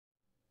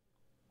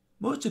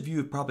Most of you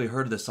have probably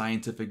heard of the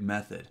scientific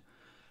method,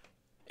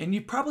 and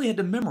you probably had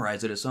to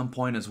memorize it at some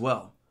point as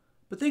well.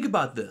 But think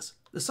about this.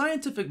 The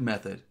scientific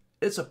method,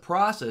 it's a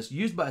process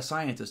used by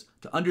scientists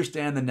to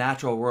understand the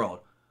natural world.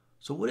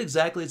 So what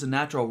exactly is the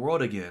natural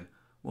world again?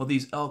 Well,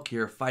 these elk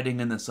here fighting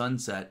in the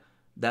sunset,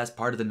 that's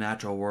part of the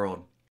natural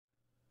world.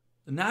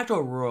 The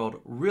natural world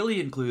really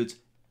includes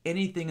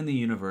anything in the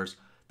universe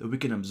that we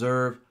can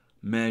observe,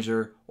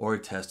 measure, or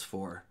test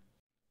for.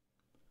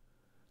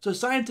 So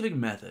scientific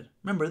method,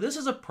 remember this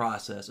is a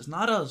process. It's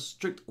not a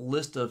strict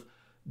list of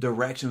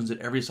directions that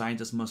every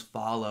scientist must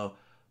follow,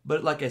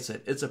 but like I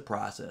said, it's a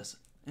process.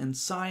 And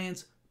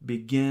science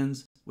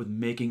begins with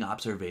making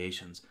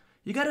observations.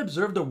 You got to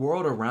observe the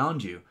world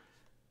around you.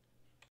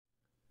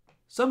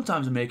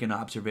 Sometimes to make an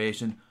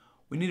observation,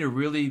 we need a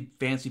really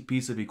fancy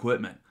piece of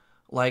equipment,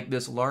 like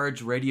this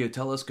large radio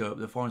telescope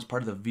that forms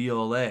part of the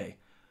VLA.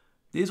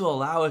 These will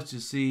allow us to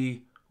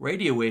see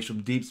radio waves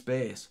from deep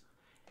space.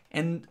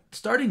 And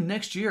starting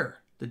next year,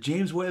 the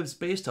James Webb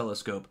Space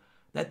Telescope,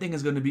 that thing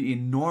is going to be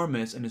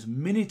enormous and is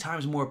many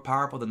times more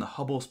powerful than the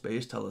Hubble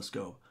Space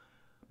Telescope.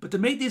 But to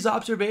make these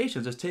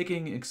observations, it's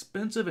taking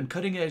expensive and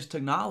cutting-edge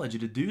technology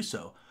to do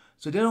so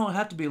they don't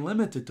have to be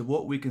limited to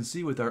what we can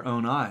see with our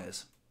own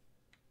eyes.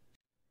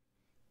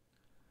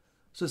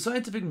 So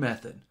scientific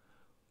method,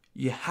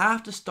 you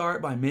have to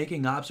start by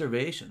making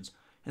observations.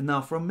 And now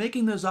from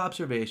making those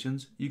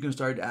observations, you can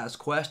start to ask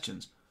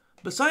questions.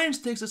 But science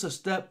takes us a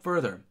step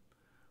further.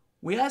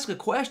 We ask a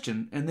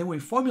question and then we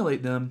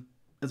formulate them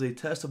as a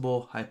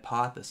testable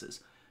hypothesis.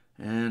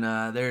 And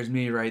there's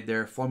me right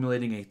there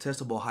formulating a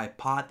testable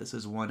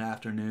hypothesis one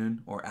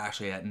afternoon, or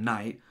actually at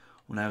night,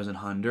 when I was in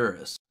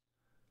Honduras.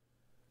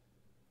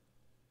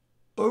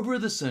 Over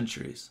the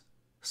centuries,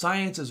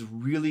 science has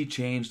really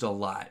changed a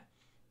lot.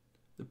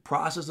 The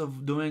process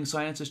of doing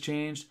science has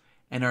changed,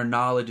 and our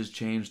knowledge has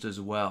changed as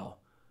well.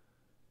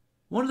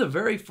 One of the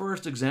very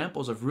first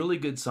examples of really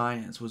good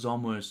science was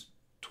almost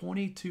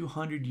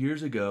 2,200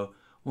 years ago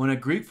when a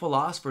Greek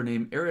philosopher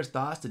named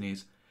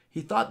Aristophanes,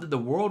 he thought that the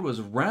world was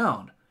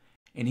round,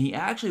 and he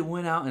actually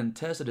went out and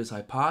tested his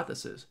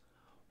hypothesis.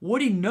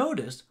 What he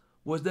noticed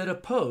was that a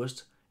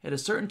post at a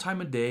certain time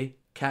of day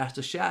cast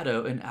a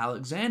shadow in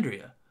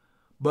Alexandria.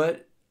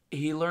 But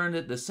he learned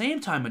at the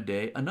same time of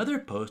day, another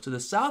post to the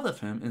south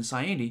of him in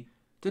Syene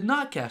did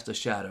not cast a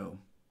shadow.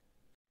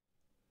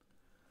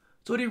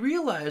 So what he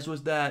realized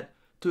was that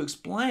to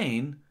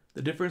explain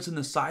the difference in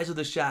the size of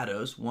the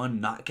shadows, one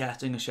not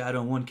casting a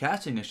shadow and one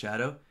casting a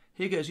shadow,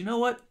 he goes, you know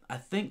what? I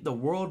think the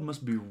world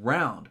must be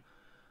round.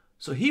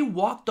 So he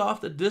walked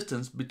off the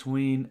distance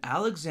between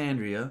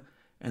Alexandria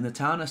and the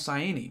town of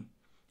Syene,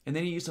 and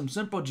then he used some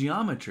simple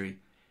geometry.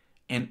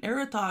 And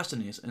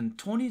Eratosthenes, in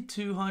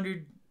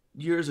 2,200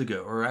 years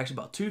ago, or actually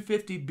about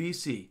 250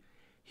 BC,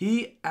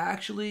 he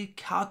actually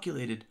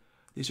calculated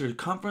the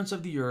circumference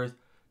of the earth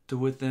to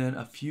within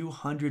a few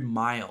hundred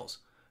miles.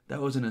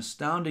 That was an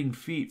astounding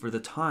feat for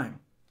the time.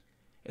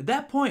 At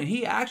that point,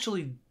 he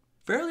actually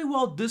fairly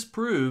well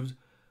disproved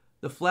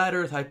the flat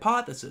earth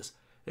hypothesis,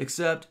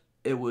 except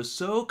it was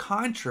so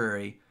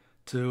contrary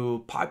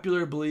to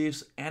popular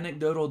beliefs,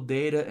 anecdotal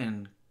data,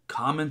 and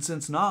common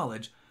sense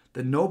knowledge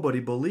that nobody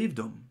believed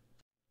him.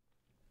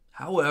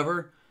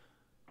 However,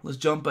 let's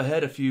jump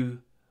ahead a few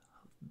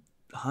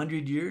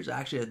hundred years,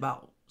 actually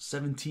about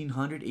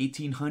 1,700,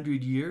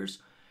 1,800 years.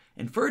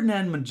 And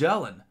Ferdinand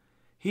Magellan,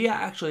 he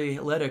actually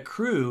led a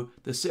crew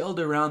that sailed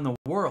around the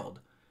world,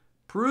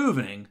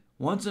 proving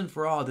once and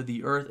for all that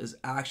the earth is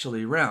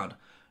actually round.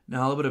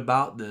 Now a little bit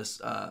about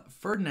this,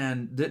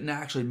 Ferdinand didn't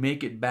actually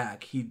make it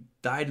back. He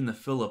died in the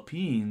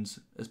Philippines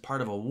as part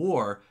of a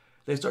war.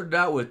 They started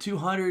out with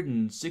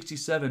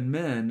 267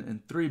 men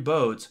and 3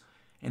 boats,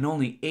 and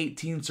only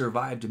 18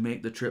 survived to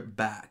make the trip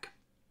back.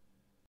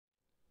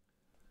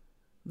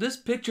 This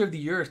picture of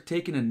the earth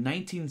taken in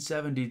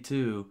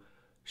 1972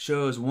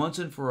 shows once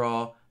and for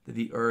all that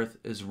the earth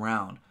is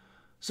round.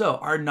 So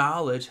our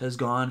knowledge has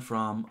gone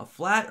from a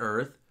flat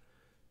earth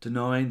to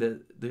knowing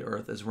that the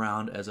earth is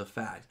round as a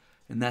fact.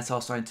 And that's how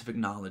scientific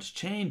knowledge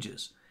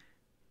changes.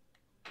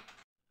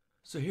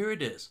 So here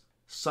it is.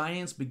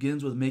 Science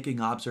begins with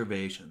making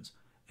observations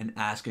and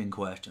asking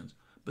questions.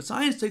 But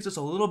science takes us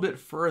a little bit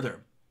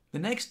further. The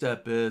next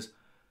step is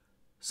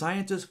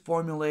scientists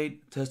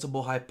formulate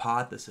testable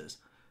hypotheses.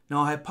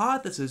 Now, a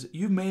hypothesis,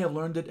 you may have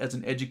learned it as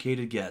an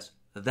educated guess.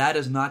 That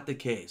is not the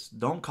case.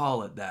 Don't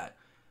call it that.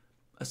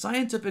 A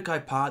scientific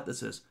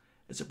hypothesis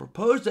is a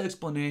proposed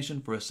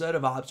explanation for a set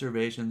of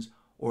observations,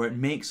 or it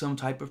makes some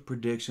type of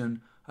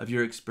prediction of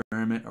your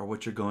experiment or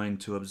what you're going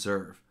to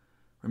observe.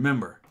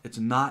 Remember, it's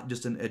not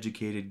just an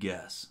educated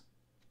guess.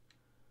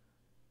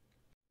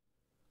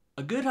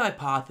 A good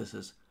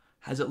hypothesis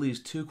has at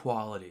least 2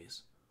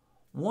 qualities.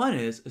 One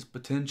is it's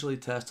potentially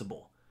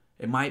testable.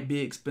 It might be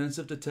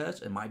expensive to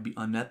test. It might be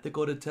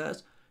unethical to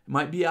test. It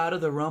might be out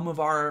of the realm of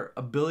our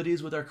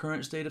abilities with our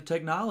current state of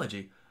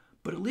technology.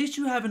 But at least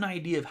you have an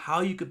idea of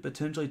how you could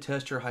potentially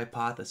test your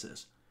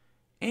hypothesis.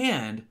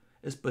 And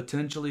it's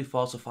potentially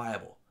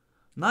falsifiable.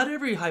 Not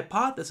every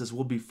hypothesis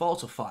will be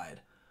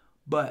falsified,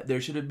 but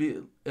there should be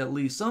at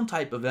least some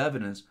type of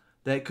evidence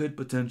that could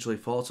potentially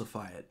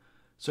falsify it.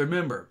 So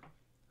remember,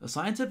 a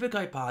scientific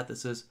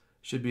hypothesis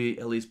should be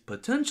at least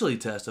potentially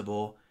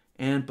testable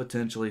and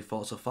potentially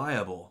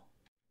falsifiable.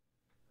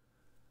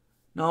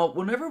 Now,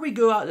 whenever we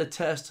go out to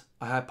test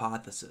a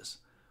hypothesis,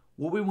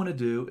 what we want to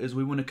do is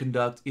we want to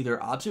conduct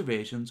either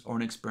observations or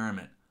an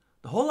experiment.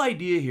 The whole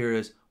idea here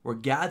is we're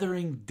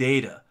gathering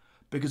data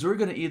because we're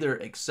going to either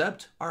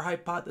accept our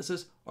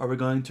hypothesis or we're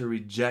going to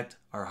reject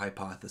our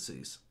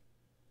hypotheses.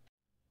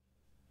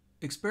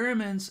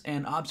 Experiments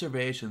and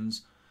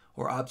observations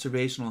or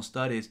observational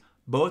studies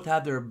both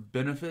have their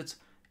benefits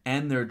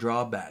and their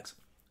drawbacks.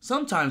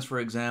 Sometimes, for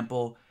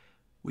example,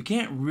 we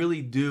can't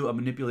really do a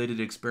manipulated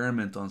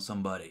experiment on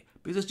somebody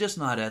because it's just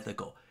not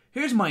ethical.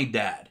 Here's my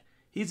dad.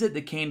 He's at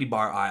the candy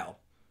bar aisle.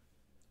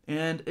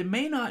 And it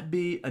may not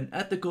be an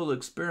ethical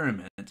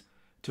experiment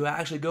to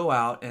actually go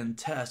out and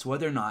test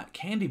whether or not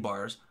candy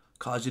bars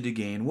cause you to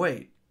gain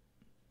weight.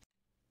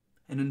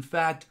 And in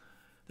fact,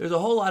 there's a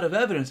whole lot of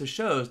evidence that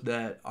shows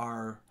that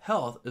our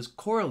health is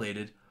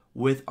correlated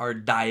with our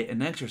diet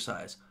and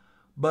exercise.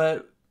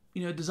 But,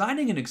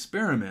 designing an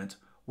experiment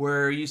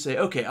where you say,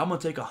 okay, I'm going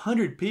to take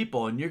 100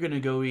 people and you're going to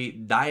go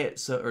eat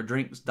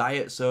drink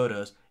diet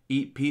sodas,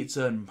 eat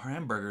pizza and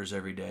hamburgers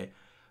every day.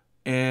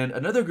 And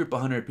another group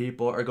of 100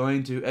 people are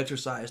going to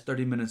exercise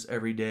 30 minutes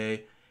every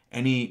day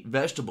and eat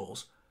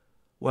vegetables.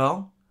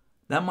 Well,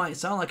 that might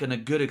sound like a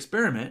good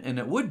experiment, and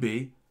it would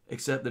be,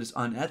 except that it's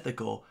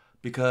unethical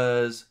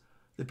because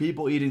the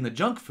people eating the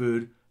junk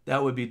food,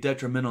 that would be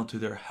detrimental to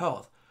their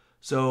health.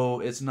 So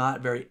it's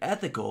not very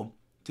ethical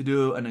to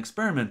do an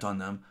experiment on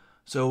them.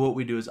 So what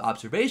we do is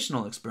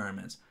observational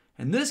experiments.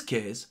 In this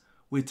case,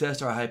 we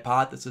test our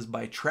hypothesis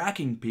by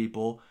tracking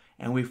people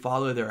and we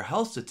follow their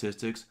health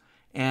statistics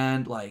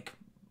and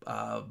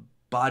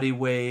body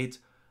weight,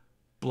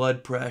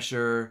 blood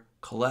pressure,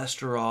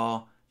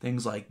 cholesterol,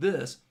 things like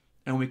this,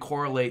 and we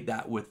correlate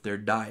that with their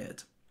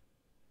diet.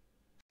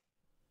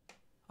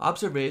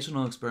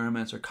 Observational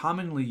experiments are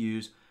commonly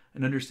used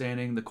in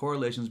understanding the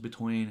correlations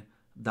between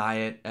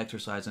diet,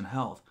 exercise, and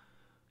health.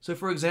 So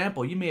for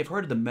example, you may have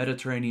heard of the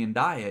Mediterranean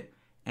diet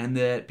and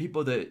that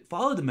people that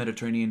follow the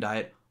Mediterranean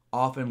diet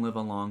often live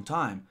a long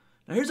time.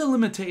 Now here's a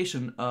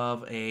limitation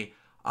of a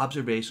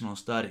observational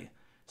study.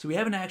 So we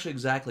haven't actually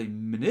exactly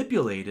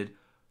manipulated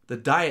the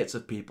diets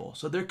of people.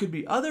 So there could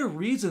be other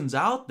reasons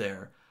out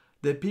there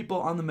that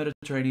people on the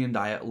Mediterranean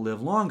diet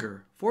live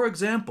longer. For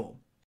example,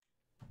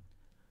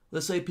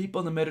 let's say people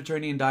on the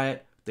Mediterranean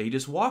diet, they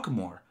just walk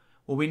more.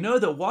 Well, we know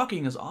that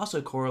walking is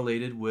also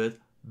correlated with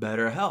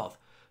better health.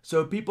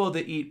 So people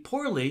that eat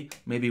poorly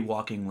may be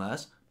walking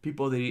less.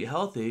 People that eat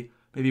healthy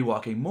may be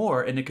walking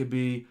more. And it could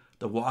be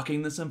the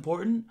walking that's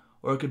important,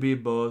 or it could be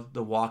both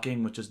the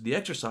walking, which is the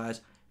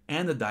exercise,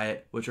 and the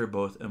diet, which are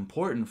both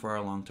important for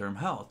our long-term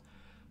health.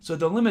 So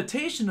the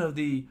limitation of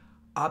the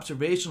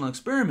observational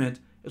experiment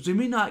is we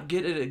may not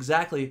get at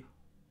exactly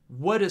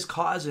what is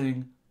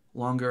causing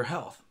longer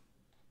health.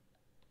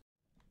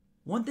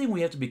 One thing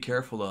we have to be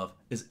careful of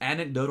is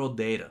anecdotal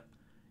data.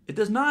 It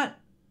does not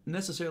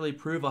necessarily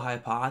prove a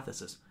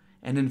hypothesis.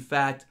 And in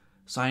fact,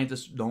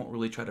 scientists don't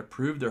really try to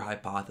prove their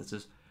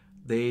hypothesis.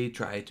 They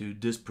try to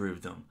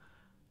disprove them.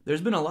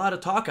 There's been a lot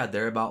of talk out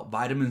there about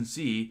vitamin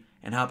C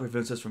and how it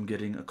prevents us from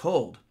getting a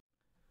cold.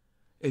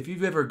 If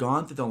you've ever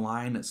gone through the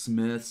line at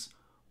Smith's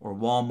or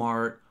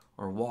Walmart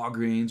or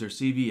Walgreens or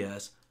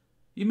CVS,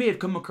 you may have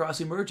come across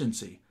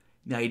Emergency.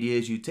 The idea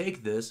is you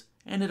take this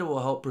and it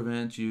will help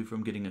prevent you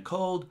from getting a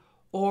cold,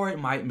 or it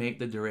might make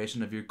the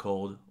duration of your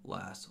cold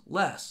last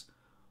less.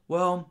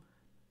 Well,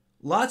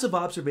 lots of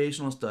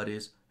observational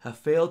studies have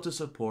failed to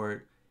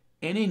support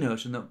any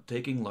notion that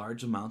taking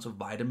large amounts of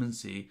vitamin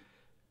C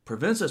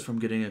prevents us from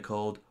getting a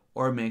cold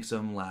or makes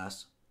them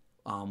last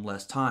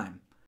less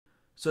time.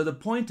 So the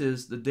point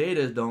is the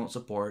data don't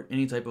support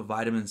any type of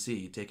vitamin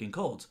C taking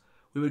colds.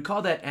 We would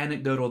call that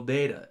anecdotal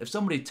data. If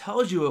somebody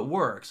tells you it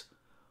works,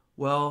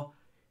 well,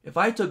 if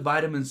I took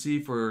vitamin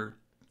C for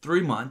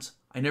 3 months,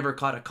 I never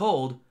caught a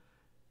cold,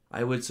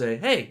 I would say,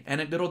 hey,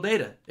 anecdotal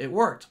data, it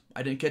worked.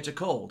 I didn't catch a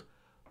cold.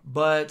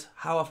 But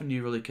how often do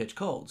you really catch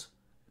colds?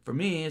 For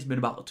me, it's been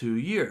about 2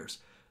 years.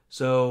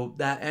 So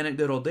that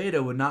anecdotal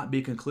data would not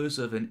be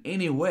conclusive in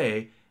any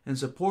way in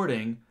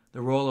supporting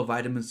the role of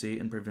vitamin C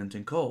in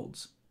preventing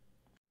colds.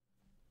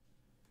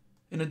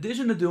 In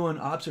addition to doing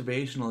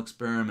observational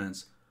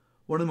experiments,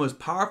 one of the most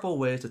powerful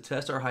ways to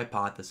test our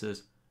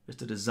hypothesis is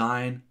to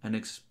design an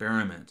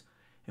experiment.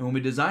 And when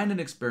we design an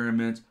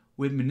experiment,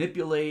 we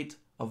manipulate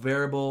a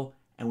variable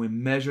and we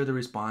measure the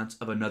response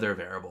of another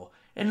variable.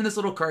 And in this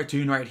little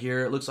cartoon right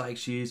here, it looks like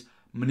she's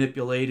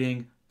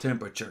manipulating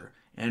temperature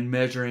and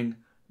measuring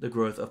the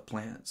growth of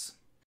plants.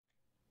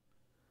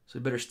 So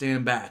you better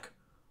stand back.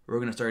 We're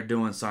going to start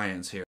doing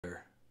science here.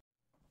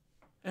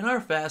 In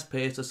our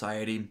fast-paced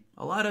society,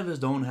 a lot of us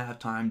don't have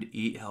time to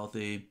eat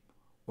healthy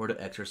or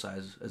to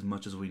exercise as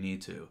much as we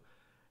need to.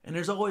 And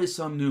there's always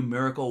some new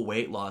miracle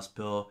weight loss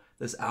pill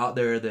that's out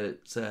there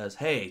that says,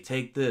 hey,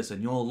 take this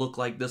and you'll look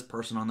like this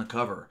person on the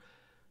cover.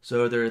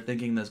 So they're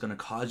thinking that's going to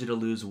cause you to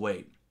lose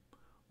weight.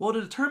 Well,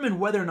 to determine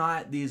whether or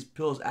not these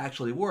pills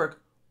actually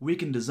work, we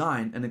can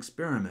design an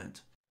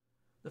experiment.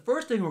 The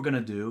first thing we're going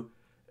to do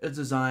is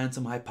design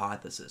some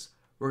hypotheses.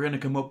 We're going to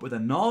come up with a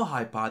null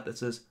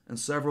hypothesis and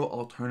several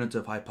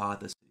alternative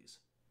hypotheses.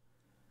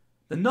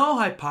 The null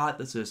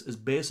hypothesis is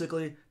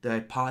basically the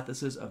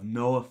hypothesis of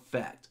no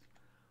effect.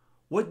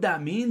 What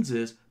that means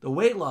is the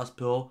weight loss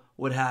pill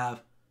would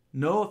have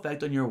no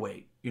effect on your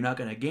weight. You're not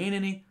going to gain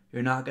any,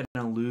 you're not going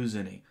to lose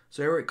any.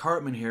 So Eric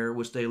Cartman here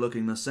would stay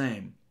looking the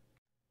same.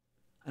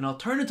 An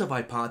alternative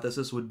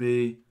hypothesis would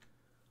be,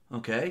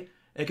 okay,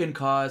 it can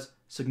cause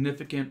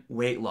significant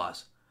weight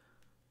loss.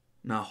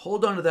 Now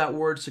hold on to that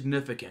word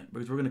significant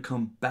because we're going to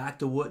come back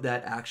to what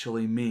that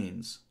actually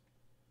means.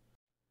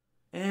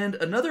 And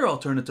another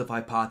alternative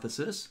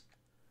hypothesis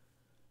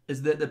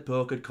is that the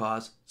pill could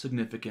cause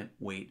significant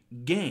weight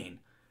gain.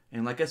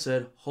 And like I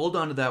said, hold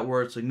on to that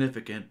word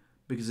significant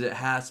because it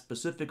has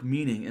specific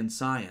meaning in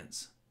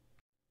science.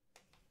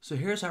 So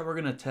here's how we're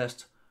going to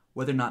test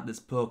whether or not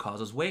this pill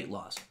causes weight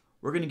loss.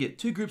 We're going to get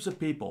two groups of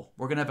people.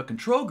 We're going to have a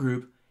control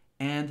group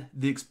and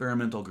the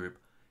experimental group.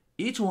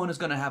 Each one is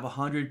going to have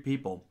 100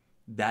 people.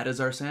 That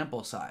is our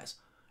sample size.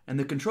 And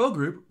the control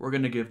group, we're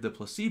going to give the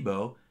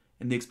placebo,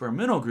 and the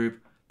experimental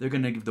group, they're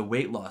going to give the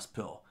weight loss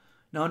pill.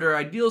 Now, under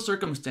ideal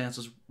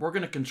circumstances, we're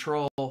going to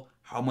control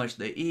how much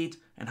they eat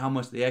and how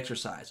much they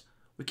exercise.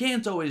 We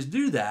can't always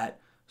do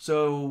that,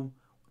 so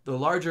the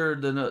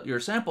larger your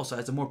sample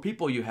size, the more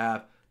people you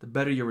have, the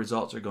better your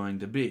results are going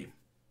to be.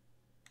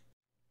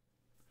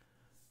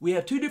 We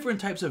have two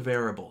different types of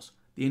variables,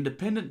 the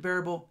independent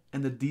variable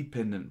and the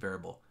dependent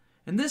variable.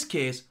 In this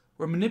case,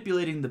 we're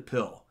manipulating the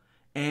pill,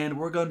 and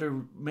we're going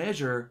to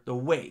measure the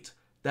weight.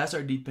 That's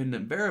our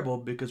dependent variable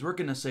because we're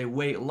going to say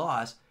weight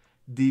loss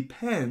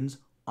depends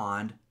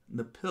on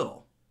the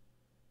pill.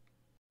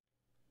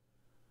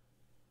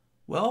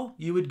 Well,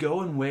 you would go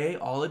and weigh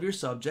all of your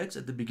subjects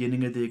at the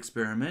beginning of the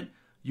experiment.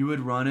 You would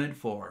run it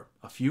for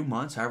a few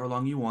months, however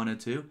long you wanted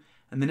to,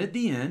 and then at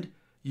the end,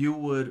 you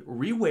would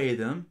reweigh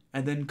them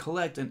and then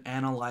collect and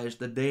analyze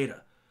the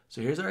data.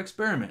 So here's our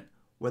experiment.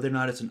 Whether or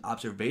not it's an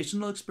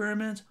observational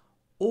experiment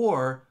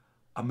or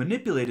a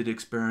manipulated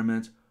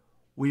experiment,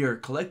 we are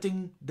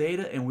collecting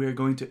data and we are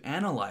going to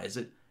analyze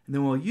it, and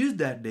then we'll use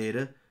that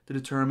data to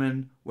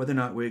determine whether or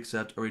not we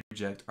accept or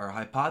reject our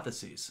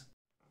hypotheses.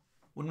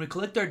 When we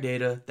collect our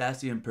data, that's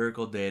the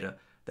empirical data.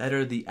 That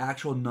are the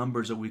actual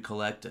numbers that we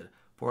collected.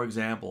 For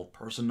example,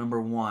 person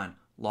number 1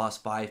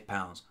 lost 5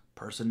 pounds.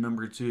 Person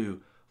number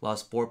 2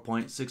 lost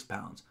 4.6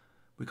 pounds.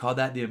 We call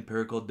that the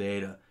empirical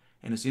data,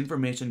 and it's the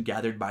information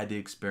gathered by the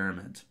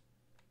experiment.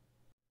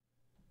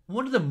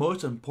 One of the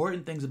most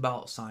important things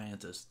about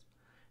scientists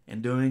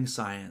and doing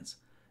science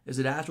is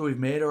that after we've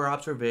made our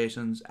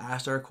observations,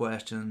 asked our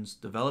questions,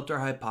 developed our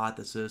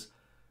hypothesis,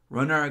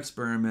 run our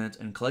experiments,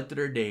 and collected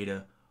our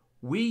data,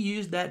 we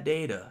use that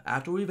data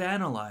after we've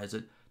analyzed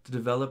it to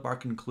develop our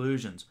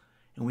conclusions.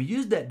 And we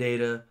use that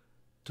data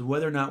to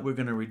whether or not we're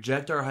going to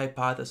reject our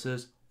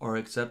hypothesis or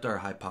accept our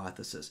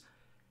hypothesis.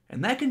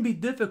 And that can be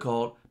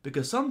difficult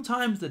because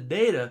sometimes the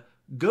data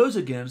goes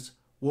against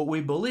what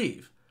we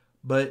believe.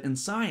 But in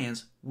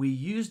science, we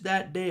use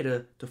that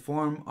data to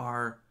form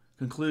our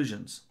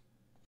conclusions.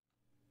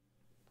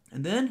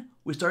 And then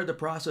we start the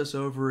process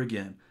over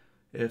again.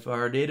 If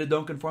our data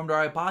don't conform to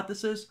our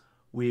hypothesis,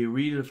 we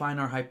redefine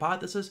our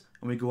hypothesis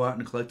and we go out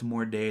and collect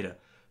more data.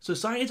 So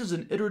science is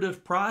an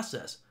iterative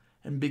process.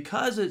 And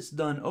because it's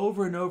done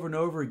over and over and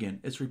over again,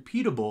 it's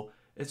repeatable,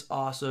 it's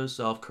also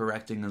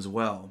self-correcting as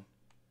well.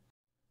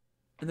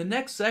 In the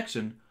next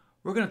section,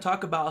 we're going to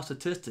talk about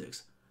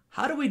statistics.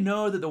 How do we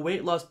know that the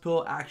weight loss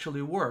pill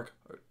actually works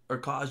or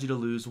cause you to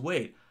lose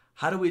weight?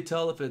 How do we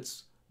tell if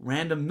it's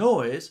random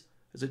noise?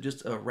 Is it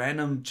just a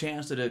random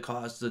chance that it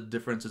caused the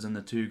differences in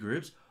the two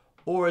groups?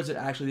 Or is it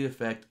actually the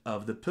effect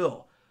of the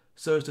pill?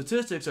 So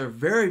statistics are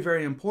very,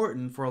 very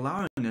important for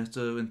allowing us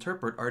to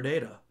interpret our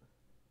data.